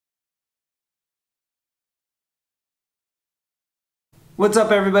What's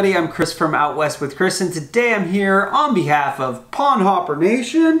up everybody, I'm Chris from Out West with Chris, and today I'm here on behalf of Pond Hopper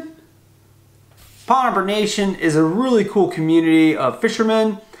Nation. Pond Hopper Nation is a really cool community of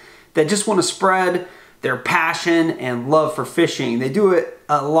fishermen that just want to spread their passion and love for fishing. They do it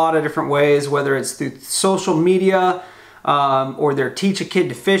a lot of different ways, whether it's through social media or their Teach a Kid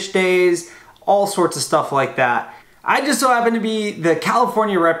to Fish days, all sorts of stuff like that. I just so happen to be the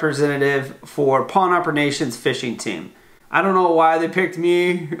California representative for Pond Hopper Nation's fishing team. I don't know why they picked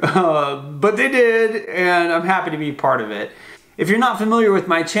me, but they did, and I'm happy to be part of it. If you're not familiar with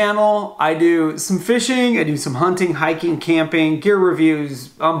my channel, I do some fishing, I do some hunting, hiking, camping, gear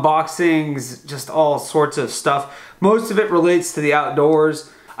reviews, unboxings, just all sorts of stuff. Most of it relates to the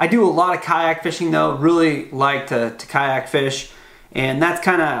outdoors. I do a lot of kayak fishing though, really like to kayak fish, and that's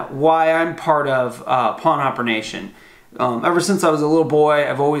kind of why I'm part of Pond Hopper Nation. Ever since I was a little boy,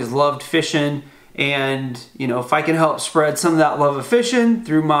 I've always loved fishing. And you know, if I can help spread some of that love of fishing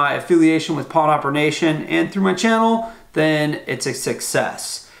through my affiliation with Pond Hopper Nation and through my channel, then it's a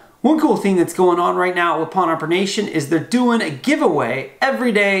success. One cool thing that's going on right now with Pond Hopper Nation is they're doing a giveaway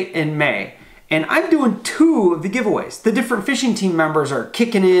every day in May. And I'm doing 2 of the giveaways. The different fishing team members are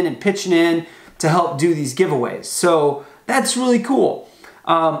kicking in and pitching in to help do these giveaways. So that's really cool.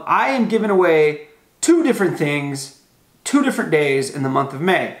 I am giving away 2 different things, 2 different days in the month of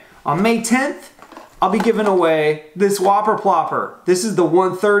May. On May 10th, I'll be giving away this Whopper Plopper. This is the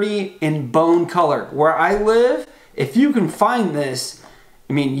 130 in bone color. Where I live, if you can find this,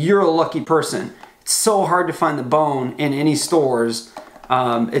 I mean, you're a lucky person. It's so hard to find the bone in any stores.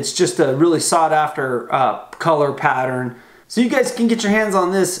 It's just a really sought after color pattern. So you guys can get your hands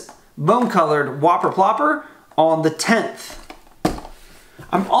on this bone colored Whopper Plopper on the 10th.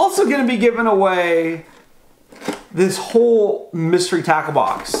 I'm also gonna be giving away this whole mystery tackle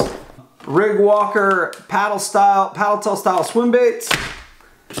box. Rig Walker paddle tail style swim baits.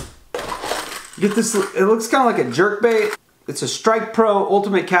 Get this, it looks kind of like a jerk bait. It's a Strike Pro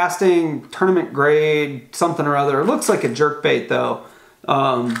Ultimate Casting tournament grade something or other. It looks like a jerk bait though.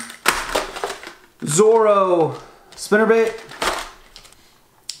 Zorro spinnerbait.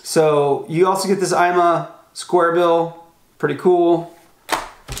 So you also get this IMA square bill, pretty cool.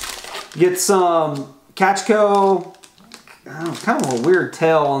 Get some Catchco. Kind of a weird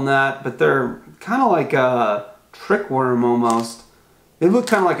tail on that, but they're kind of like a trick worm almost. They look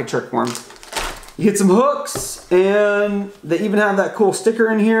kind of like a trick worm. You get some hooks, and they even have that cool sticker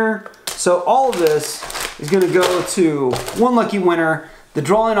in here. So all of this is going to go to one lucky winner. The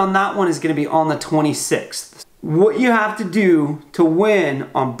drawing on that one is going to be on the 26th. What you have to do to win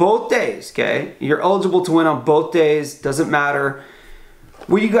on both days, okay? You're eligible to win on both days, doesn't matter.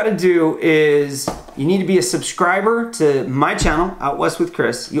 What you got to do is you need to be a subscriber to my channel, Out West with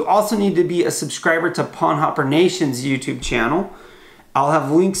Chris. You also need to be a subscriber to Pond Hopper Nation's YouTube channel. I'll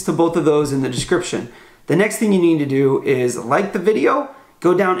have links to both of those in the description. The next thing you need to do is like the video,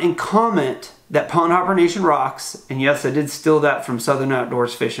 go down and comment that Pond Hopper Nation rocks. And yes, I did steal that from Southern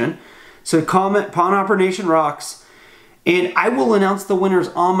Outdoors Fishing. So comment Pond Hopper Nation rocks. And I will announce the winners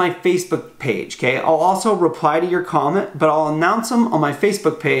on my Facebook page, okay? I'll also reply to your comment, but I'll announce them on my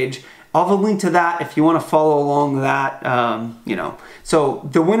Facebook page. I'll have a link to that if you want to follow along that, you know. So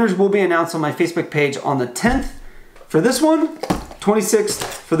the winners will be announced on my Facebook page on the 10th for this one, 26th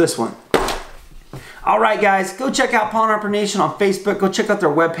for this one. All right, guys, go check out Pond Hopper Nation on Facebook. Go check out their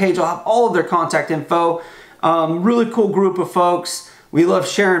webpage. I'll have all of their contact info. Really cool group of folks. We love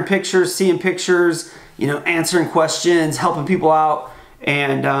sharing pictures, seeing pictures, you know, answering questions, helping people out,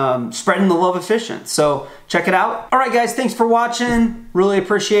 and spreading the love of fishing. So check it out. All right, guys, thanks for watching. Really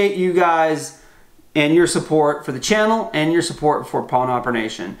appreciate you guys and your support for the channel and your support for Pond Hopper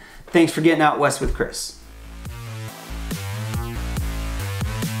Nation. Thanks for getting Out West with Chris.